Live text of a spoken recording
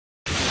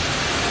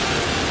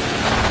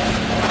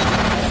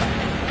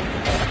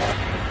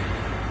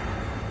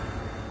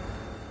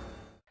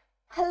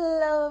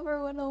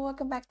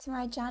welcome back to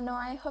my channel.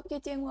 I hope you're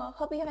doing well.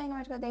 Hope you're having a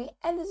magical day,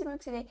 and this will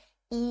make today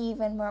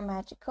even more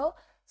magical.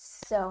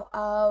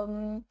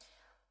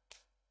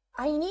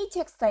 I need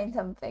to explain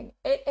something.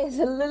 It is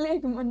a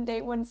Lily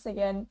Monday once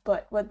again,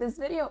 but what this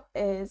video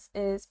is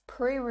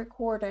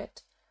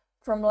pre-recorded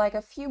from like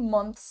a few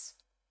months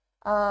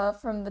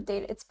from the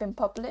date it's been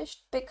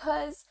published,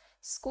 because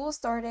school's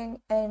starting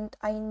and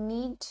I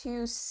need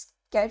to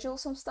schedule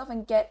some stuff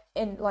and get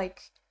in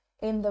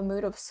the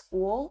mood of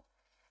school.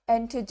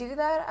 And to do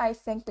that, I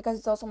think because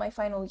it's also my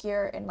final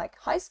year in like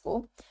high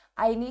school,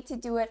 I need to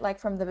do it like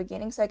from the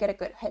beginning so I get a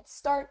good head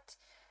start.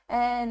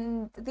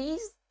 And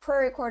these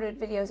pre-recorded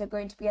videos are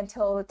going to be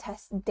until the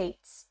test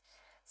dates.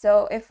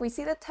 So if we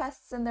see the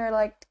tests and they're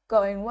like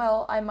going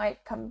well, I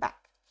might come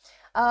back.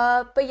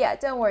 But yeah,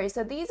 don't worry.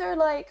 So these are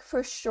like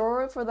for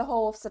sure for the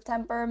whole of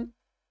September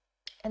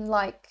and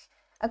like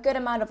a good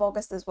amount of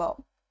August as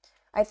well.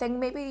 I think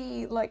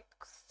maybe like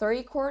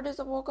 3/4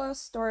 of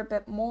August or a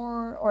bit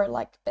more or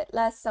like a bit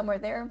less, somewhere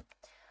there.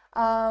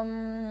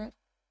 Yeah,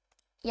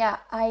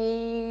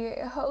 I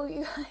hope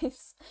you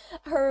guys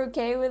are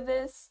okay with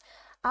this.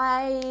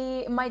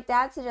 My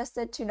dad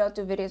suggested to not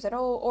do videos at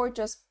all or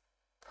just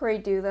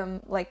pre-do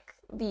them like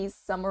these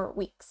summer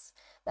weeks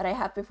that I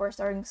have before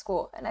starting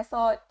school. And I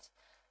thought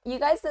you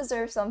guys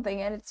deserve something,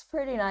 and it's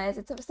pretty nice.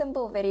 It's a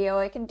simple video.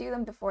 I can do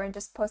them before and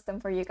just post them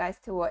for you guys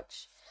to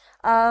watch.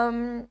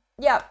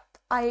 Yeah,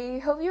 I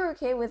hope you're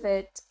okay with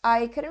it.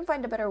 I couldn't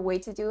find a better way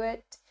to do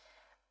it.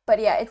 But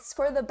yeah, it's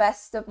for the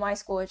best of my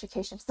school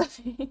education stuff.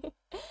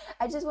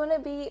 I just want to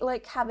be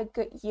like have a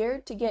good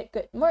year to get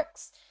good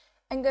marks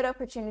and good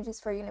opportunities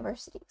for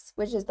universities,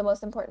 which is the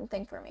most important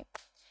thing for me.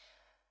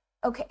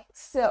 Okay,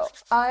 so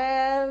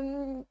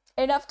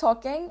enough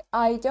talking.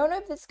 I don't know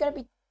if this is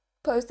gonna be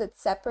posted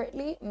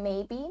separately,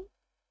 maybe.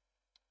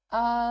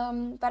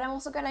 But I'm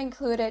also gonna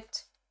include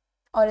it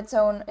on its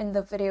own in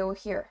the video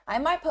here. I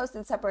might post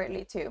it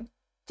separately too,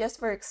 just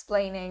for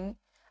explaining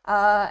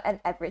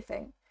and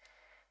everything.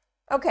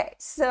 Okay,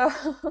 so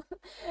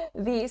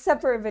the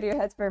separate video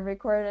has been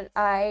recorded.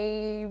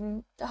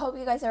 I hope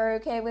you guys are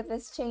okay with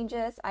these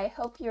changes. I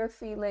hope you're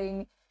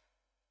feeling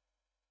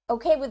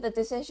okay with the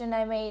decision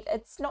I made.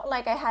 It's not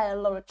like I had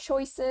a lot of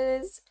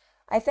choices.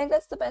 I think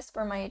that's the best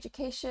for my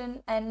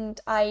education,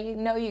 and I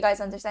know you guys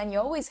understand you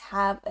always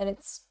have, and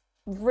it's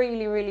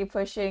really, really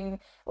pushing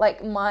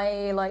like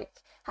my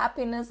like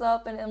happiness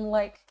up, and I'm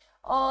like,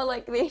 oh,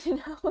 like they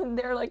know and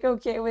they're like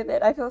okay with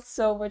it. I feel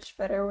so much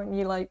better when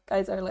you like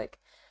guys are like,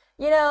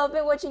 I've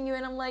been watching you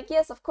and I'm like,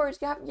 yes, of course,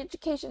 you have your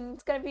education,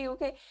 it's gonna be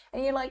okay.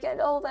 And you're like, and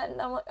all that,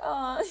 and I'm like,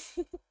 oh.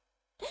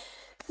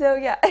 So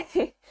yeah,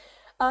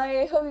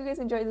 I hope you guys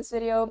enjoyed this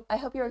video. I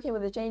hope you're okay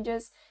with the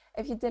changes.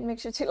 If you did, make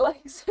sure to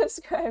like,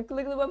 subscribe,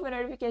 click the bell for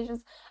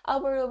notifications.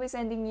 Albert will be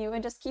sending you,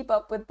 and just keep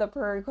up with the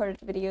pre-recorded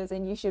videos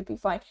and you should be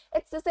fine.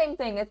 It's the same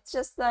thing, it's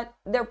just that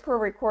they're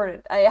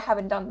pre-recorded. I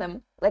haven't done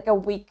them like a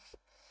week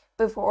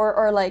before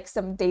or like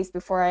some days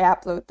before I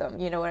upload them,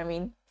 you know what I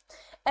mean?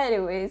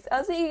 Anyways,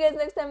 I'll see you guys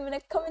next time in a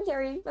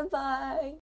commentary. Bye bye!